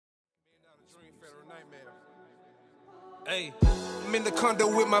Hey, I'm in the condo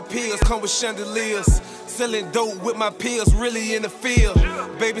with my pills, come with chandeliers. Selling dope with my pills, really in the field.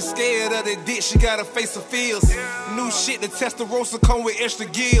 Baby scared of that dick, she gotta face her fears. New shit, the Testarossa come with extra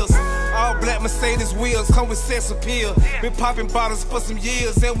gears. All black Mercedes wheels, come with sex appeal. Been popping bottles for some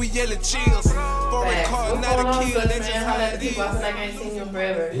years, and we yelling cheers. Foreign car, not a kill, that's just how it is. I feel like I ain't seen you in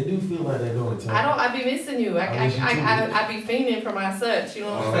forever. It do feel like that going time. I be missing you. I be fiending for my such, you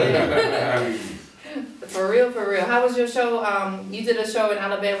know what I'm saying? For real, for real. How was your show? You did a show in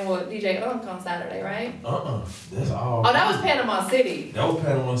Alabama with DJ Unk on Saturday, right? That's all. Oh, that was Panama City. That was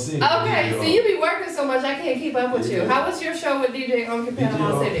Panama City. Okay, so you be working so much, I can't keep up with you. How was your show with DJ Unk in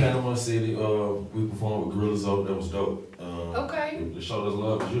Panama City? Panama City, we performed with Gorilla Zoe. That was dope. Okay. The show does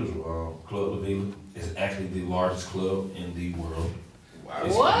love as usual. Club La Vila is actually the largest club in the world. Wow.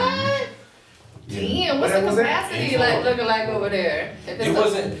 What? Damn, what's the capacity looking like over there? It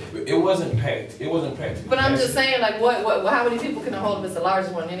wasn't packed. It wasn't packed. But I'm just saying, like, what? How many people can it hold if it's the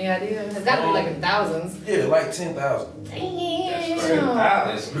largest one? Any idea? It's got to be like in thousands. Yeah, like 10,000.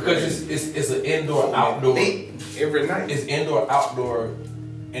 Damn. Because it's an indoor outdoor every night. It's indoor outdoor,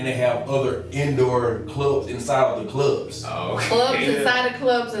 and they have other indoor clubs inside of the clubs. Oh, okay. Clubs inside of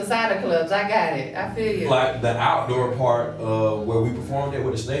clubs inside of clubs. I got it. I feel you. Like the outdoor part where we performed at,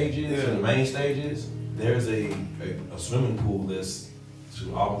 where the stage is, and the main stage is, there's a swimming pool that's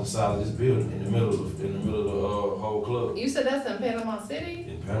off the side of this building in the middle of the whole club. You said that's in Panama City?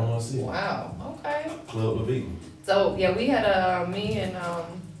 In Panama City. Wow. Okay. Club La Vila. So yeah, we had me and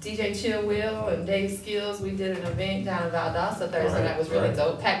DJ Chill Will and Dave Skills, we did an event down in Valdosta Thursday. That was really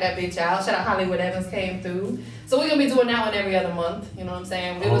dope. Packed that bitch out. Shout out Hollywood Evans came through. So we're gonna be doing that one every other month. You know what I'm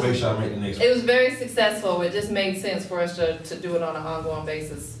saying? It was very successful. It just made sense for us to do it on an ongoing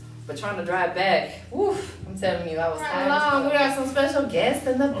basis. But trying to drive back, woof, I'm telling you, I was tired. We got some special guests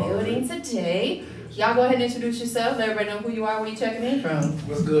in the building today. Y'all go ahead and introduce yourself. Let everybody know who you are, where you checking in from.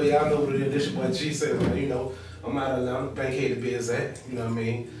 What's good? Y'all know what it is. This your boy G-Cess, man. You know, I'm out of Atlanta, Bankhead Biz at, you know what I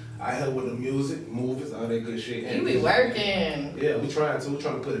mean? I help with the music, movies, all that good shit. You be working. Yeah, we're trying to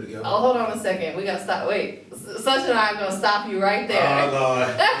put it together. Oh, hold on a second. We gotta stop. Wait, Such and I are gonna stop you right there. Oh, Lord.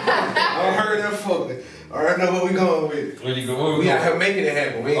 I heard that fucking. I already know where we going with it. Where you go? We out here making it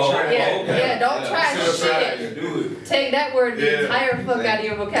happen. We ain't trying. Yeah, don't try shit. Do it. Take that word the entire fuck out of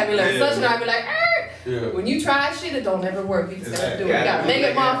your vocabulary. Such and I be like, yeah. When you try shit, it don't ever work. You just gotta do it. You gotta make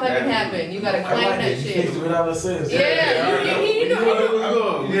it motherfucking happen. You gotta claim that shit. Yeah, he knew where it was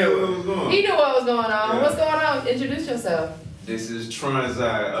going. He knew what was going on. Yeah. What's going on? Introduce yourself. This is Transit,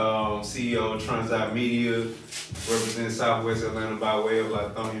 CEO of Transit Media, represent Southwest Atlanta by way of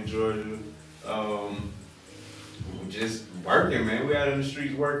Lithonia, Georgia. We're just working, man. We out in the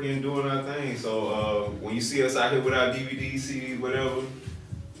streets working, doing our thing. So when you see us out here with our DVDs, CDs, whatever,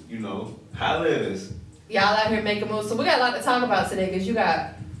 you know, holla at us. Y'all out here making moves. So we got a lot to talk about today because you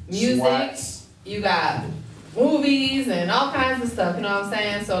got music, you got movies, and all kinds of stuff. You know what I'm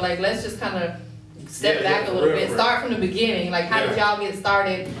saying? So like, let's just kind of step back a little bit. Start from the beginning. Like, how did y'all get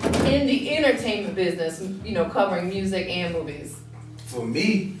started in the entertainment business? You know, covering music and movies. For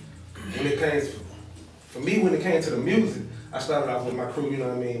me, when it came to the music, I started off with my crew. You know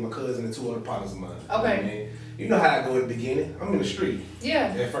what I mean? My cousin and 2 other partners of mine. Okay. You know what I mean? You know how I go at the beginning. I'm in the street.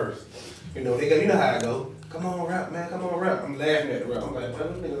 Yeah. At first. You know, you know how I go. Come on, rap, man. Come on, rap. I'm laughing at the rap. I'm like, man,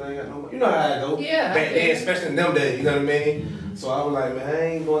 them niggas ain't got no money. You know how I go. Yeah. Back then, especially in them days. You know what I mean? So I was like, man, I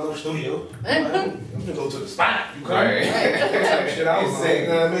ain't going to no studio. I'm gonna go to the spot. You come. Right. Shit I was saying. You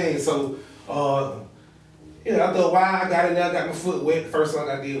know what I mean? So, you know, after a while, I got in there, got my foot wet. First song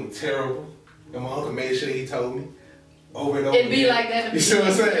I did was terrible. And my uncle made sure he told me. Over and over. It'd be like that in the beginning. You know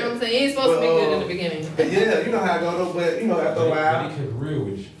what I'm saying? You ain't supposed to be good in the beginning. Yeah, you know how I go though, but you know, after a while. He kept real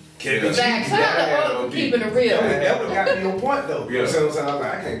with you. Exactly. Shout out to Oak for keeping it real. That would got me on point though. You know what I'm saying? I was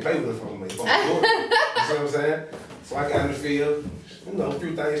like, I can't play with it from me. You know what I'm saying? So I got in the field. You know, a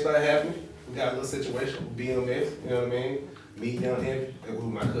few things started happening. We got a little situation with BMS, you know what I mean? Me, Young Envy, with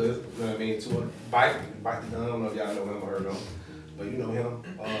my cousin, you know what I mean? 2 other Bike the Gun, I don't know if y'all know him or heard of him. But you know him.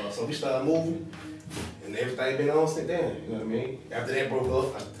 So we started moving. And everything been on since then, you know what I mean? After that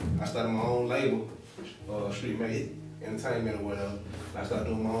broke up, I started my own label, Street Made Entertainment or whatever. I started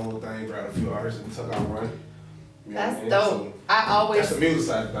doing my own thing, brought a few artists and took out running. You know that's dope. So that's the music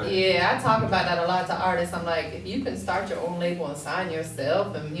side of things. Yeah, I talk about that a lot to artists. I'm like, if you can start your own label and sign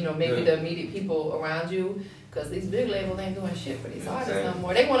yourself and, you know, maybe the immediate people around you, because these big labels ain't doing shit for these artists no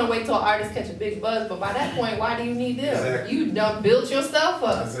more. They want to wait till artists catch a big buzz, but by that point, why do you need them? Exactly. You done built yourself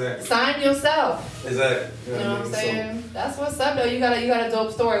up. Exactly. Sign yourself. Exactly. You know what I'm saying? So, that's what's up though. You got a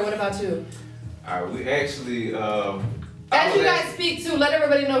dope story. What about you? Alright, we actually As you guys speak to, let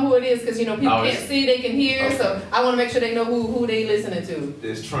everybody know who it is, because you know people can't see, they can hear. Okay. So I want to make sure they know who they listening to.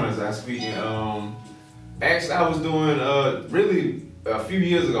 This Trans I speaking. Actually, I was doing really a few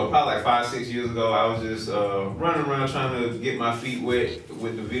years ago, probably like 5-6 years ago. I was just running around trying to get my feet wet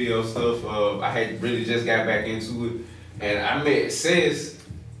with the video stuff. I had really just got back into it, and I met G-Cess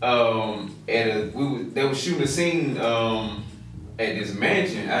they were shooting a scene at this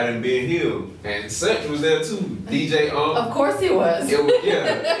mansion out in Ben Hill, and Such was there too. DJ Of course he was. It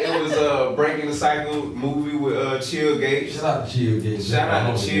was Breaking the Cycle movie with Chill Gates. Shout out to Chill Gates. Shout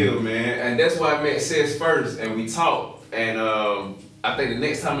out to Chill, man. And that's why I met G-Cess first, and we talked. And I think the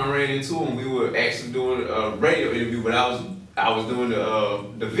next time I ran into him, we were actually doing a radio interview, but I was doing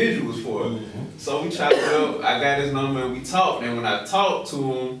the visuals for it. So we chopped it up. I got his number and we talked. And when I talked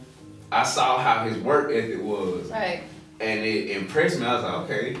to him, I saw how his work ethic was. Right. And it impressed me. I was like,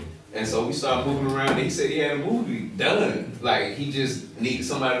 okay. And so we started moving around. And he said he had a movie done. Like, he just needed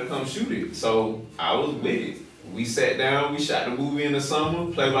somebody to come shoot it. So I was with it. We sat down. We shot the movie in the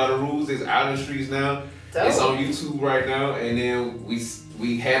summer. Play by the Rules. It's out in the streets now. Dope. It's on YouTube right now. And then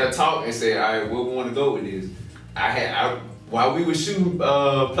we had a talk and said, all right, where we want to go with this. While we were shooting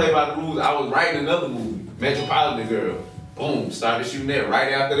Play by the Rules, I was writing another movie, Metropolitan Girl. Boom, started shooting that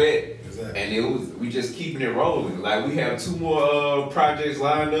right after that. And we just keeping it rolling. Like, we have 2 more projects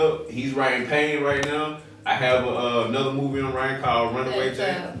lined up. He's writing Pain right now. I have another movie I'm writing called Runaway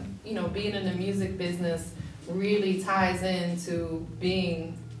Jack. You know, being in the music business really ties into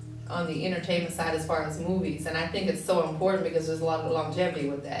being on the entertainment side as far as movies. And I think it's so important because there's a lot of longevity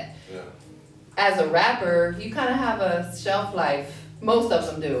with that. Yeah. As a rapper, you kind of have a shelf life. Most of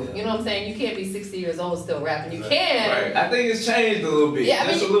them do. Yeah. You know what I'm saying? You can't be 60 years old still rapping. You can. Right. I think it's changed a little bit. Yeah,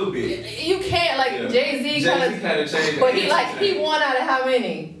 just a little bit. You can't, like, Jay-Z kind of changed. But he 1 out of how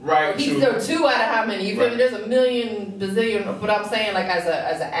many? Right. He's 2 out of how many? You feel me? There's a million, bazillion. But I'm saying, like, as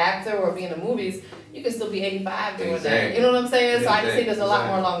an actor or being in the movies, you can still be 85 doing that. You know what I'm saying? So I just think there's a lot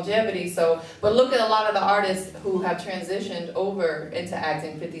more longevity. So, but look at a lot of the artists who have transitioned over into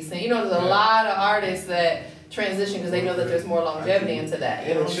acting. 50 Cent. You know, there's a lot of artists that transition because they know that there's more longevity into that.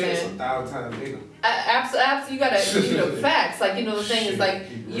 You know what I'm saying? 1,000 times bigger. Absolutely, you gotta, facts. Like, the thing is, like,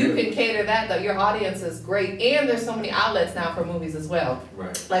 you can cater that, though. Your audience is great, and there's so many outlets now for movies as well.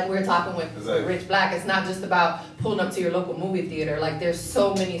 Right. Like we were talking with Rich Black, it's not just about pulling up to your local movie theater. Like, there's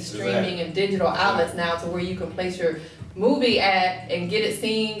so many streaming and digital outlets now to where you can place your movie at and get it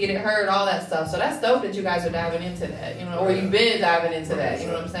seen, get it heard, all that stuff. So that's dope that you guys are diving into that, or you've been diving into that. You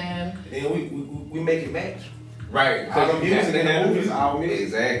know what I'm saying? And we make it match. Right. Our music and the movies, our music.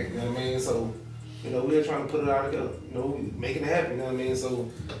 Exactly. You know what I mean? So, we're trying to put it all together. Making it happen. You know what I mean?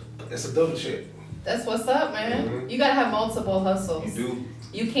 So, that's a double check. That's what's up, man. You gotta have multiple hustles. You do.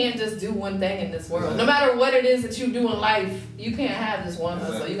 You can't just do one thing in this world. No matter what it is that you do in life, you can't have just one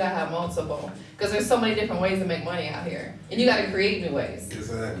hustle. You gotta have multiple. Because there's so many different ways to make money out here. And you gotta create new ways.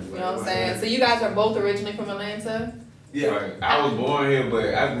 Exactly. You know what I'm saying? So you guys are both originally from Atlanta? Yeah. Right. I was born here,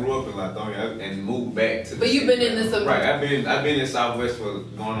 but I grew up in Lithonia and moved back to the But you've been in this... Right. I've been in Southwest for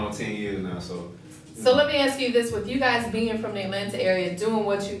going on 10 years now, so... So let me ask you this, with you guys being from the Atlanta area, doing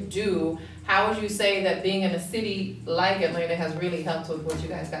what you do, how would you say that being in a city like Atlanta has really helped with what you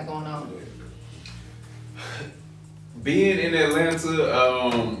guys got going on? Being in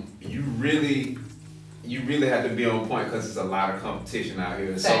Atlanta, you really have to be on point because there's a lot of competition out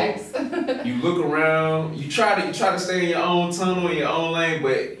here. Facts. So you look around, you try to stay in your own tunnel, in your own lane,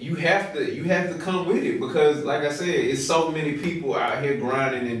 but you have to come with it because, like I said, it's so many people out here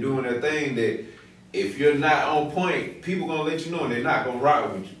grinding and doing their thing that if you're not on point, people gonna let you know and they're not gonna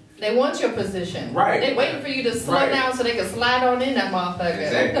rock with you. They want your position. Right. They're waiting for you to slow down so they can slide on in that motherfucker.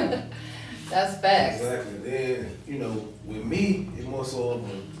 Exactly. That's facts. Exactly. Then, with me, it's more so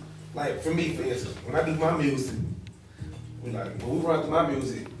like, for me, for instance, when I do my music, when we run through my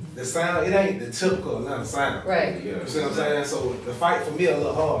music, the sound, it ain't the typical Atlanta sound. Right. You see what I'm saying? So the fight for me a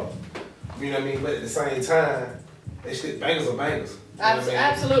little hard. You know what I mean? But at the same time, bangers are bangers.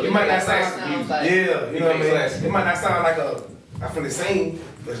 Absolutely. It might not sound like. Yeah, you know what I mean? It might not sound like I'm from the same,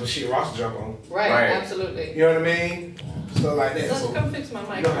 that's what shit Ross jump on. Right, absolutely. You know what I mean? Stuff like that. So come fix my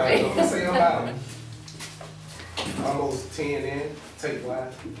mic. You know how I'm gonna say about almost 10 in, take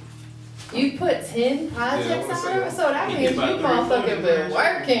 5. You put 10 projects out? So that means you motherfucking been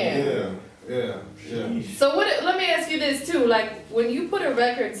working. Yeah. So let me ask you this too, like when you put a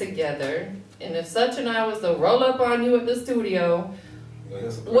record together, and if Such and I was to roll up on you at the studio,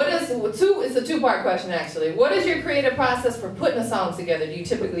 What is it's a two-part question actually. What is your creative process for putting a song together? Do you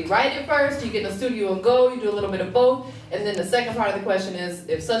typically write it first? Do you get in the studio and go? You do a little bit of both? And then the second part of the question is,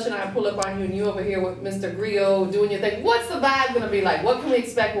 if Such and I pull up on you and you over here with Mr. Griot doing your thing, what's the vibe gonna be like? What can we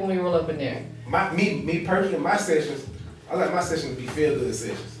expect when we roll up in there? Me personally, my sessions, I like my sessions to be feel-good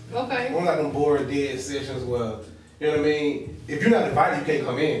sessions. Okay. I don't like them boring, dead sessions where, you know what I mean? If you're not invited, you can't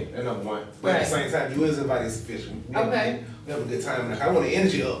come in. That's number one. But at the same time, you is invited, it's official. Okay. We have a good time. Like, I want the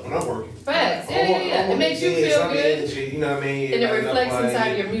energy up when I'm working. Facts. Yeah. It makes you feel good. Energy, you know what I mean? And it reflects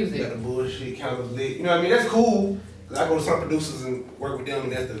inside your music. You got the bullshit, kind of lit. You know what I mean? That's cool. Cause I go to some producers and work with them,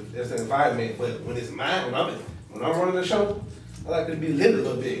 and that's the environment. But when it's mine, when I'm running the show, I like it to be lit a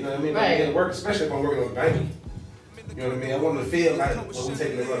little bit. You know what I mean? Right. Like, work, especially if I'm working on banking. You know what I mean? I want to feel like when we're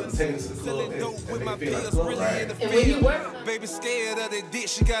taking it to the club, that make it feel like a club, right? And when you work, baby scared of that dick,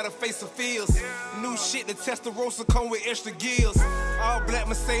 she got a face of fears. New shit, the Testarossa come with extra gears. All black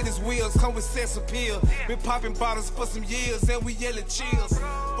Mercedes wheels come with sex appeal. Been popping bottles for some years and we yelling cheers.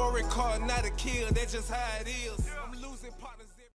 Foreign car, not a kill, that's just how it is.